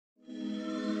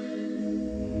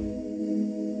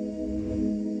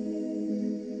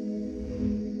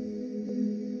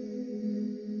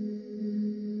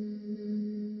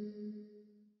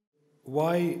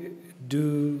why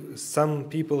do some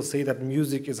people say that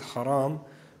music is haram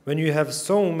when you have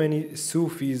so many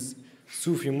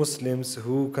Sufi Muslims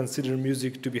who consider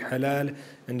music to be halal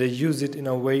and they use it in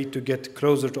a way to get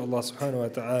closer to Allah subhanahu wa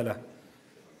ta'ala?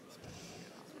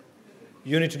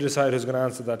 You need to decide who's going to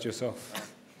answer that yourself.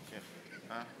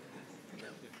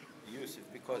 Yusuf,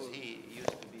 because he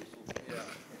used to be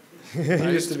Sufi.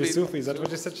 He used to be Sufi, is that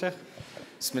what you said, Sheikh?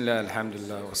 Bismillah,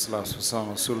 alhamdulillah, wa salatu wa salam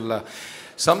wa rasulullah.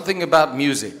 Something about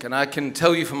music, and I can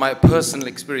tell you from my personal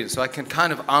experience, so I can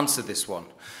kind of answer this one.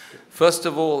 First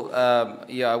of all,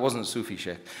 yeah, I wasn't Sufi,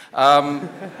 Sheikh.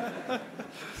 I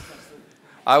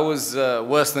was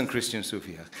worse than Christian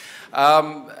Sufi.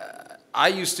 I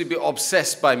used to be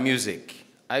obsessed by music.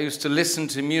 I used to listen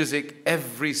to music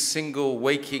every single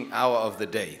waking hour of the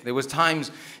day. There was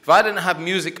times, if I didn't have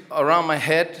music around my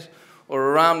head or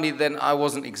around me, then I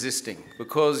wasn't existing.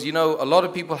 Because, you know, a lot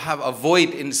of people have a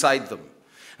void inside them.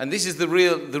 And this is the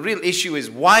real issue is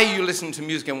why you listen to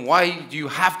music and why do you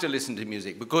have to listen to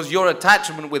music? Because your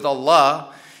attachment with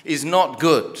Allah is not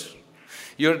good.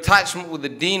 Your attachment with the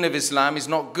deen of Islam is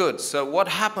not good. So what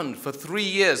happened for 3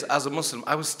 years as a Muslim,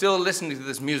 I was still listening to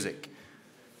this music.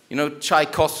 You know,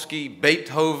 Tchaikovsky,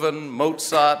 Beethoven,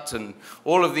 Mozart, and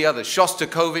all of the others,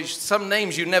 Shostakovich, some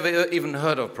names you never even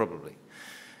heard of probably.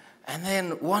 And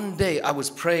then one day I was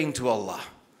praying to Allah,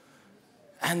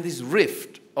 and this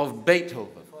riff of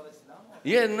Beethoven.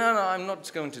 Yeah, no, I'm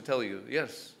not going to tell you.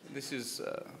 Yes, this is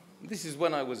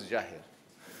when I was jahil.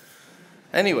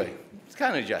 Anyway, it's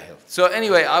kind of jahil. So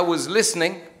anyway, I was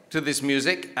listening to this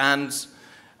music, and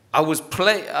I was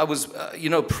praying,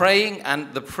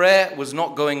 and the prayer was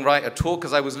not going right at all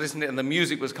because I was listening, and the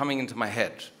music was coming into my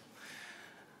head.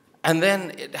 And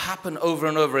then it happened over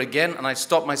and over again, and I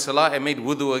stopped my salah, I made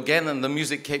wudu again, and the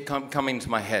music kept coming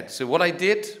into my head. So what I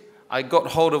did, I got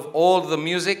hold of all the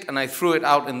music and I threw it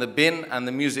out in the bin, and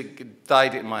the music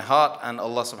died in my heart, and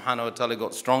Allah subhanahu wa ta'ala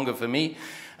got stronger for me.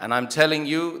 And I'm telling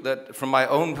you that from my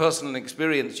own personal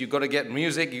experience, you've got to get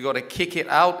music, you've got to kick it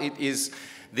out. It is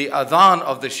the adhan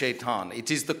of the shaitan. It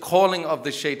is the calling of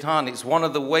the shaitan. It's one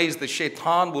of the ways the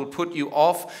shaitan will put you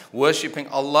off worshipping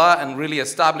Allah and really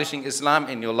establishing Islam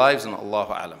in your lives, and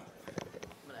Allahu alam.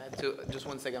 Just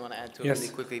 1 second, I want to add to it really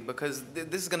quickly, because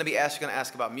this is going to be asked. You're going to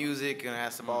ask about music, you're going to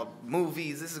ask about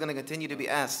movies. This is going to continue to be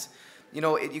asked. You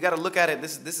know, you got to look at it.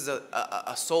 This is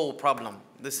a soul problem.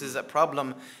 This is a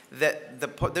problem that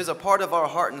there's a part of our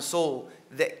heart and soul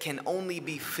that can only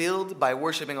be filled by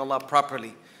worshiping Allah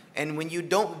properly. And when you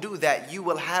don't do that, you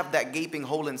will have that gaping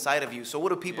hole inside of you. So what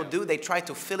do people do? They try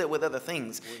to fill it with other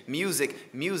things. Music,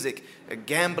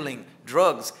 gambling,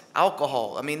 drugs,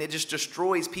 alcohol. I mean, it just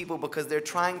destroys people because they're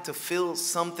trying to fill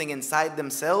something inside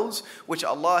themselves, which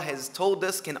Allah has told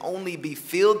us can only be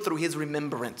filled through His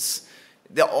remembrance.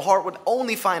 The heart would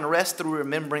only find rest through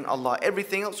remembering Allah.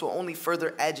 Everything else will only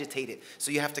further agitate it.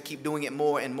 So you have to keep doing it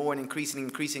more and more and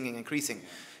increasing.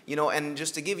 You know, and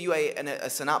just to give you a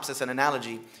synopsis, an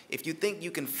analogy, if you think you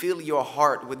can fill your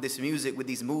heart with this music, with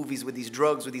these movies, with these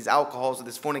drugs, with these alcohols, with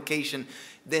this fornication,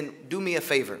 then do me a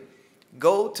favor.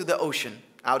 Go to the ocean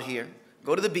out here,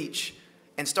 go to the beach,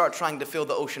 and start trying to fill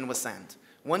the ocean with sand.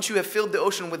 Once you have filled the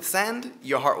ocean with sand,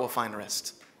 your heart will find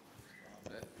rest.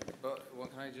 But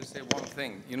can I just say one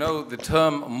thing? You know the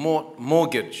term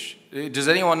mortgage. Does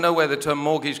anyone know where the term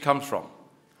mortgage comes from?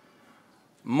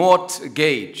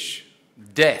 Mortgage.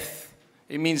 Death.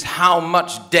 It means how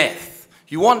much death.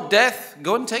 You want death?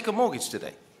 Go and take a mortgage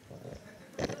today.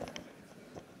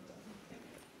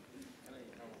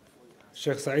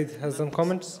 Sheikh Saeed has some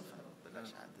comments.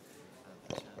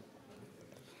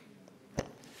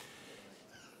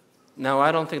 No,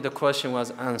 I don't think the question was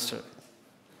answered.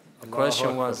 The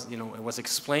question was, you know, it was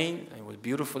explained, it was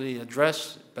beautifully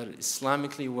addressed, but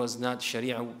Islamically was not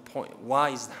Sharia point. Why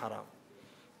is it haram?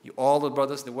 All the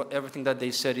brothers, everything that they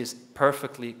said is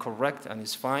perfectly correct and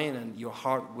is fine, and your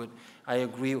heart would, I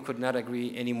agree, could not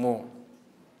agree anymore.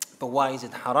 But why is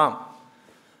it haram?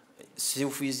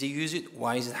 Sufis, they use it.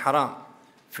 Why is it haram?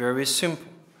 Very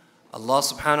simple. Allah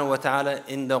subhanahu wa ta'ala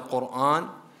in the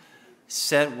Quran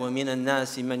said, وَمِنَ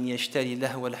النَّاسِ مَنْ يَشْتَرِي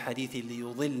لَهْوَ الْحَدِيثِ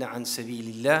لِيُضِلَّ عَنْ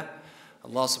سَبِيلِ اللَّهِ.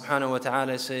 Allah subhanahu wa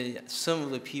ta'ala said, some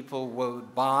of the people will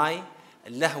buy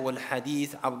Lahwa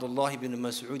al-Hadith. Abdullah ibn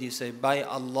Mas'ud said, by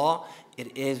Allah,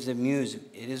 it is the music.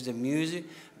 It is the music.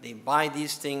 They buy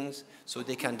these things so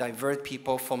they can divert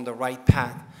people from the right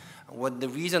path. What the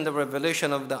reason the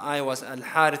revelation of the ayah was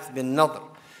Al-Harith bin Nadr.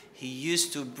 He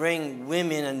used to bring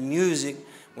women and music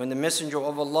when the messenger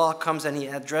of Allah comes and he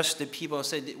addressed the people and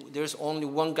said, there's only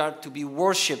one God to be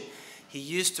worshipped. He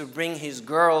used to bring his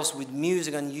girls with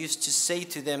music and used to say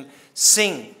to them,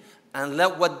 sing. and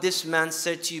let what this man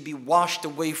said to you be washed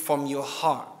away from your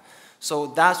heart. So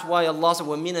that's why Allah said,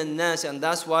 وَمِنَ النَّاسِ, and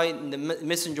that's why the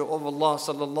Messenger of Allah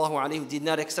sallallahu alayhi did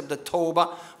not accept the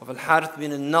tawbah of Al-Harith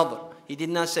bin al-Nadr. He did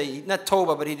not say, not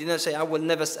tawbah, but he did not say,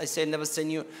 I say never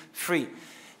send you free.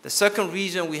 The second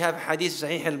reason we have hadith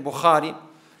Sahih al-Bukhari,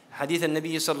 hadith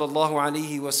al-Nabi sallallahu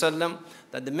alayhi wasallam,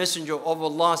 that the Messenger of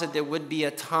Allah said there would be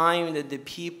a time that the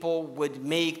people would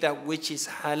make that which is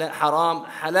haram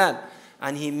halal.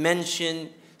 And he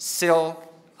mentioned silk,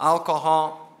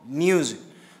 alcohol, music.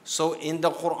 So in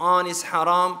the Quran is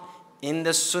haram, in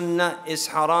the Sunnah is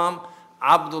haram.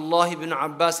 Abdullah ibn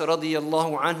Abbas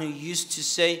radiyallahu anhu used to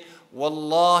say,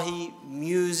 Wallahi,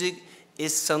 music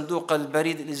is sanduq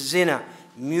al-barid al-zina.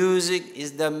 Music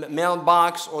is the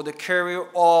mailbox or the carrier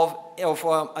of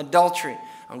adultery.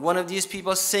 And one of these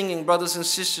people singing, brothers and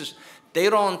sisters, they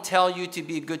don't tell you to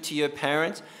be good to your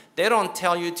parents. They don't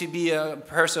tell you to be a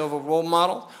person of a role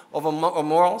model, of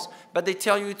morals, but they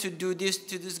tell you to do this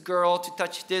to this girl, to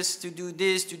touch this, to do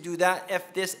that,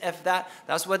 F this, F that.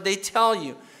 That's what they tell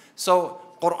you. So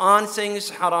Quran saying is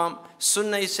haram,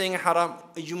 Sunnah is saying haram.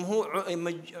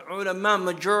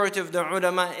 Majority of the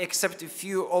ulama, except a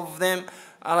few of them,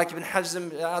 like Ibn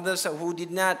Hazm, others who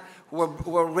did not, who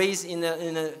were raised in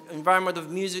an environment of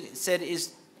music, said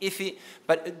is iffy,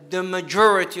 but the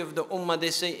majority of the ummah,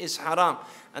 they say is haram.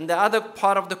 And the other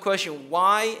part of the question,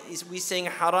 why is we saying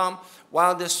haram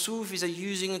while the Sufis are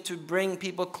using it to bring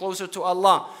people closer to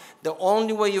Allah? The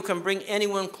only way you can bring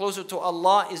anyone closer to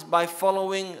Allah is by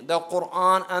following the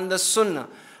Quran and the Sunnah.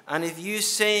 And if you're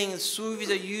saying Sufis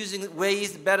are using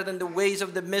ways better than the ways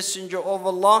of the Messenger of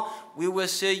Allah, we will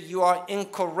say you are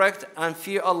incorrect and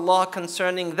fear Allah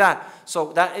concerning that.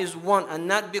 So that is one. And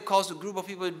not because a group of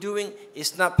people are doing,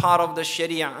 it's not part of the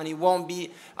Sharia. And it won't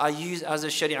be used as a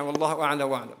Sharia. Wallahu a'lam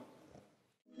wa a'lam.